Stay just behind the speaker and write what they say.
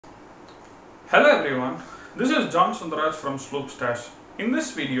Hello everyone, this is John Sundaraj from SloopStash. In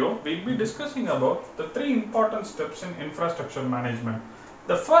this video, we'll be discussing about the three important steps in infrastructure management.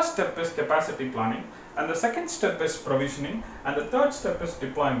 The first step is capacity planning, and the second step is provisioning, and the third step is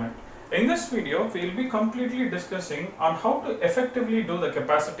deployment. In this video, we'll be completely discussing on how to effectively do the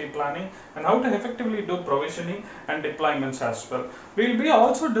capacity planning and how to effectively do provisioning and deployments as well. We'll be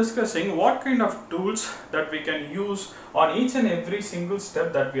also discussing what kind of tools that we can use on each and every single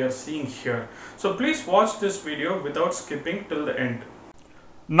step that we are seeing here. So please watch this video without skipping till the end.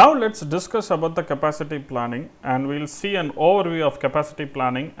 Now let's discuss about the capacity planning, and we'll see an overview of capacity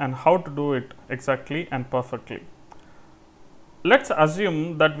planning and how to do it exactly and perfectly. Let's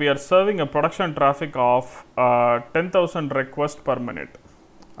assume that we are serving a production traffic of 10,000 requests per minute.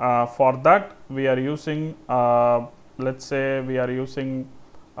 For that, we are using, let's say we are using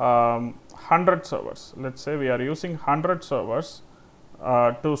 100 servers. Let's say we are using 100 servers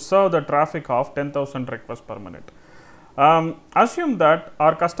to serve the traffic of 10,000 requests per minute. Assume that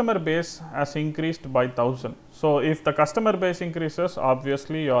our customer base has increased by 1000. So if the customer base increases,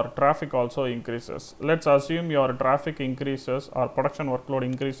 obviously your traffic also increases. Let's assume your traffic increases or production workload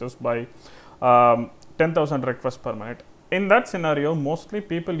increases by 10,000 requests per minute. In that scenario, mostly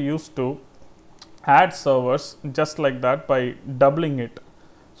people used to add servers just like that by doubling it.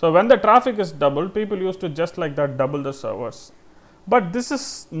 So when the traffic is doubled, people used to just like that double the servers. But this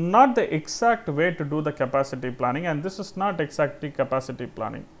is not the exact way to do the capacity planning, and this is not exactly capacity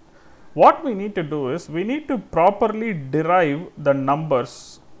planning. What we need to do is we need to properly derive the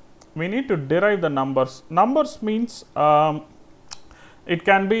numbers. We need to derive the numbers. Numbers means it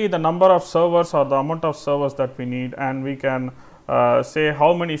can be the number of servers or the amount of servers that we need, and we can say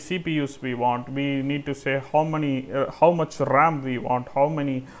how many CPUs we want. We need to say how much RAM we want,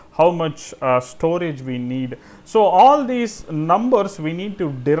 how much storage we need. So all these numbers we need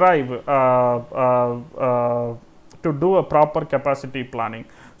to derive to do a proper capacity planning.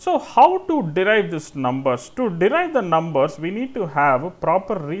 So how to derive these numbers? To derive the numbers, we need to have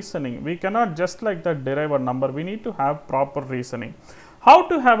proper reasoning. We cannot just like that derive a number. We need to have proper reasoning. How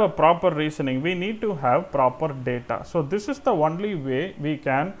to have a proper reasoning? We need to have proper data. So this is the only way we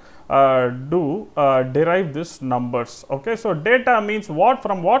can derive these numbers. Okay, so data means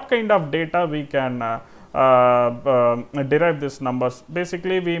from what kind of data we can derive these numbers.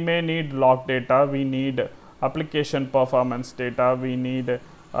 Basically, we may need log data, we need application performance data, we need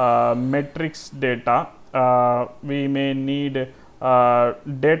metrics data, we may need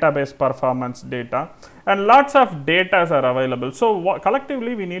database performance data, and lots of data are available. So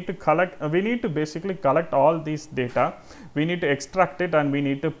collectively we need to basically collect all these data, we need to extract it, and we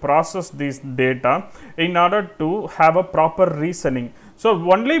need to process these data in order to have a proper reasoning. So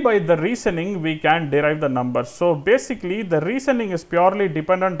only by the reasoning we can derive the numbers. So basically the reasoning is purely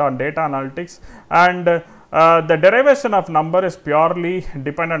dependent on data analytics, and the derivation of number is purely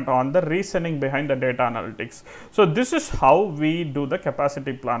dependent on the reasoning behind the data analytics. So this is how we do the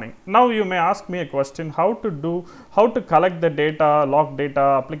capacity planning. Now you may ask me a question, how to collect the data, log data,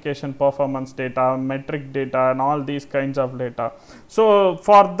 application performance data, metric data, and all these kinds of data. So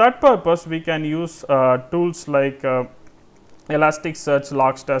for that purpose we can use tools like Elasticsearch,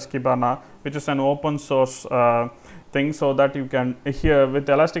 SloopStash, Kibana, which is an open source thing, so that you can here with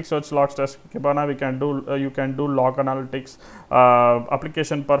Elasticsearch, SloopStash, Kibana we can do you can do log analytics,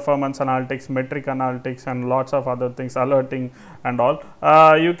 application performance analytics, metric analytics, and lots of other things, alerting and all.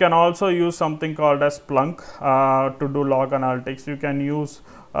 You can also use something called as Splunk to do log analytics. You can use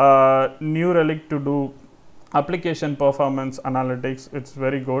New Relic to do application performance analytics. It's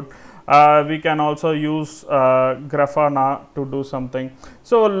very good. We can also use Grafana to do something.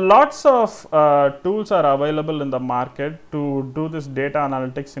 So lots of tools are available in the market to do this data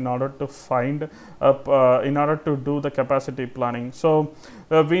analytics in order to find in order to do the capacity planning. So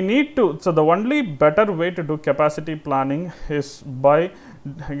we need to, so the only better way to do capacity planning is by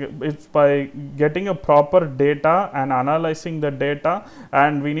getting a proper data and analyzing the data,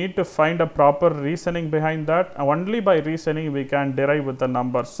 and we need to find a proper reasoning behind that. Only by reasoning we can derive with the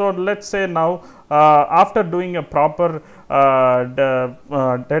numbers. So let's say now after doing a proper data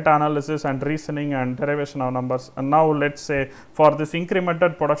analysis and reasoning and derivation of numbers, and now let's say for this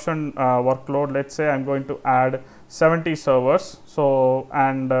incremented production workload, let's say I'm going to add 70 servers. So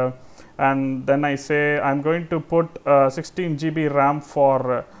and then I say I'm going to put 16 GB RAM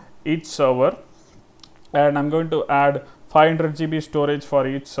for each server, and I'm going to add 500 GB storage for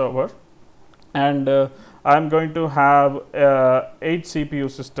each server, and I'm going to have 8 CPU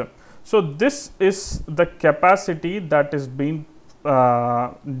system. So this is the capacity that is being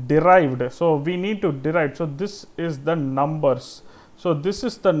derived. So we need to derive. So this is the numbers. So this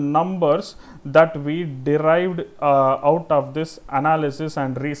is the numbers that we derived out of this analysis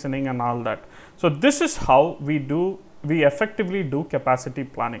and reasoning and all that. So this is how we effectively do capacity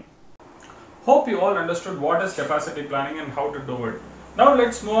planning. Hope you all understood what is capacity planning and how to do it. Now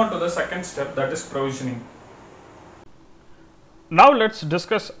let's move on to the second step, that is provisioning. Now let's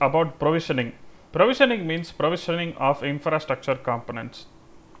discuss about provisioning. Provisioning means provisioning of infrastructure components.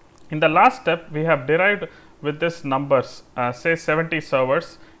 In the last step, we have derived with this numbers, say 70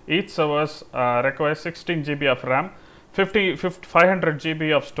 servers. Each servers requires 16 GB of RAM, 500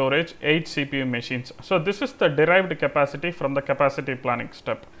 GB of storage, 8 CPU machines. So this is the derived capacity from the capacity planning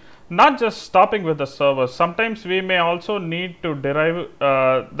step. Not just stopping with the servers, sometimes we may also need to derive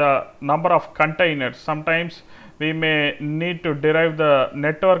the number of containers. Sometimes we may need to derive the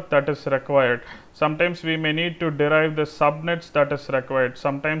network that is required. Sometimes we may need to derive the subnets that is required.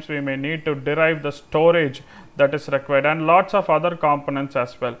 Sometimes we may need to derive the storage that is required, and lots of other components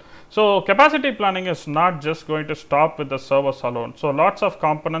as well. So capacity planning is not just going to stop with the servers alone. So lots of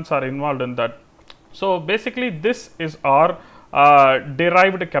components are involved in that. So basically this is our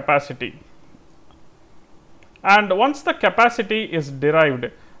derived capacity. And once the capacity is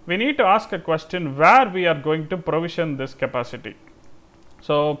derived, we need to ask a question where we are going to provision this capacity.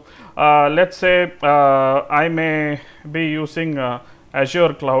 So let's say I may be using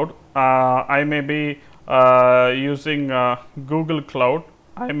Azure cloud, I may be using Google cloud,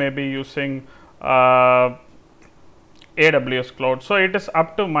 I may be using AWS cloud. So it is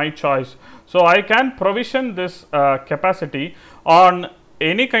up to my choice. So I can provision this capacity on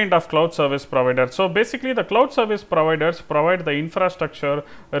any kind of cloud service provider. So basically the cloud service providers provide the infrastructure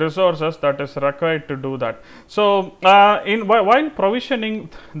resources that is required to do that. So while provisioning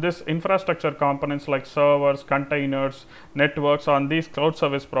this infrastructure components like servers, containers, networks on these cloud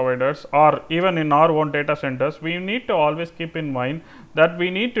service providers, or even in our own data centers, we need to always keep in mind that we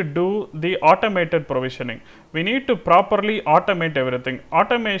need to do the automated provisioning. We need to properly automate everything.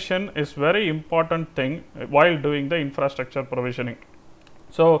 Automation is very important thing while doing the infrastructure provisioning.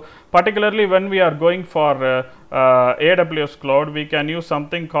 So particularly when we are going for AWS cloud, we can use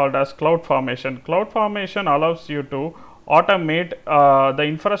something called as CloudFormation. CloudFormation allows you to automate the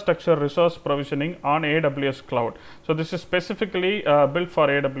infrastructure resource provisioning on AWS cloud. So this is specifically built for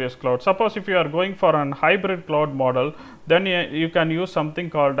AWS cloud. Suppose if you are going for an hybrid cloud model, then you can use something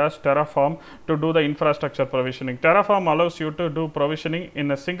called as Terraform to do the infrastructure provisioning. Terraform allows you to do provisioning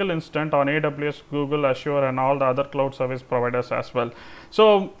in a single instant on AWS, Google, Azure, and all the other cloud service providers as well.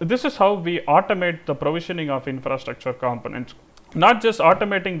 So this is how we automate the provisioning of infrastructure components. Not just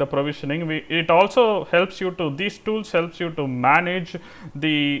automating the provisioning, it also helps you to, these tools helps you to manage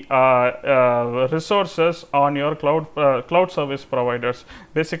the resources on your cloud service providers.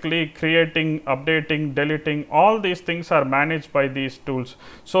 Basically creating, updating, deleting, all these things are managed by these tools.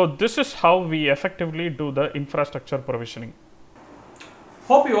 So this is how we effectively do the infrastructure provisioning.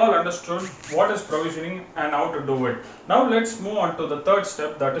 Hope you all understood what is provisioning and how to do it. Now let's move on to the third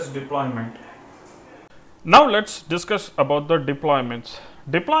step, that is deployment. Now let's discuss about the deployments.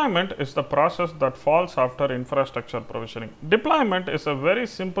 Deployment is the process that falls after infrastructure provisioning. Deployment is a very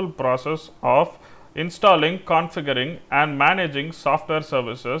simple process of installing, configuring, and managing software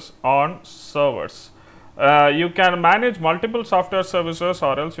services on servers. You can manage multiple software services,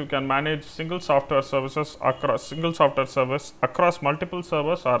 or else you can manage single software services across across multiple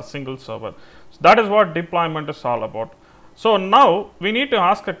servers or single server. So that is what deployment is all about. So now we need to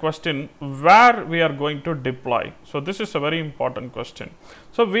ask a question where we are going to deploy. So this is a very important question.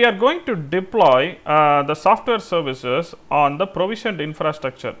 So we are going to deploy the software services on the provisioned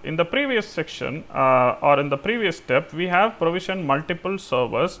infrastructure. In the previous section or in the previous step, we have provisioned multiple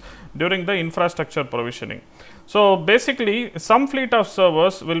servers during the infrastructure provisioning. So basically some fleet of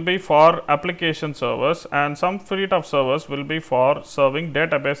servers will be for application servers and some fleet of servers will be for serving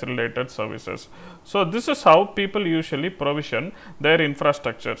database related services. So this is how people usually provision their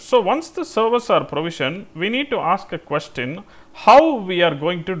infrastructure. So once the servers are provisioned, we need to ask a question how we are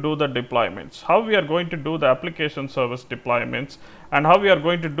going to do the deployments, how we are going to do the application service deployments, and how we are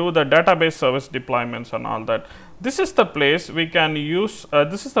going to do the database service deployments and all that. This is the place we can use,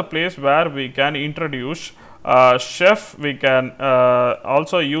 this is the place where we can introduce Chef, we can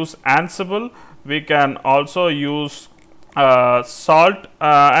also use Ansible, we can also use Salt,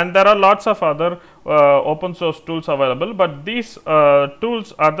 and there are lots of other open source tools available, but these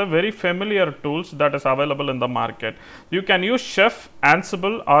tools are the very familiar tools that is available in the market. You can use Chef,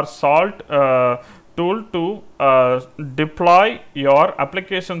 Ansible, or Salt tool to deploy your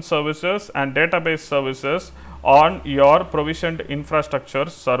application services and database services on your provisioned infrastructure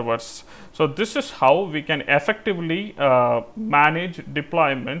servers. So this is how we can effectively manage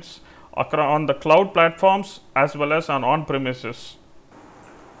deployments on the cloud platforms as well as on premises.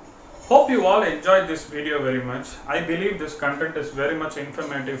 Hope you all enjoyed this video very much. I believe this content is very much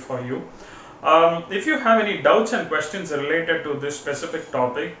informative for you. If you have any doubts and questions related to this specific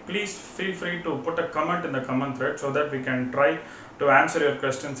topic, please feel free to put a comment in the comment thread so that we can try to answer your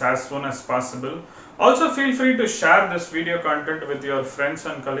questions as soon as possible. Also feel free to share this video content with your friends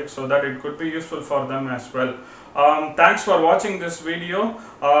and colleagues so that it could be useful for them as well. Thanks for watching this video.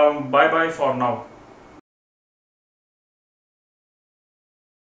 Bye bye for now.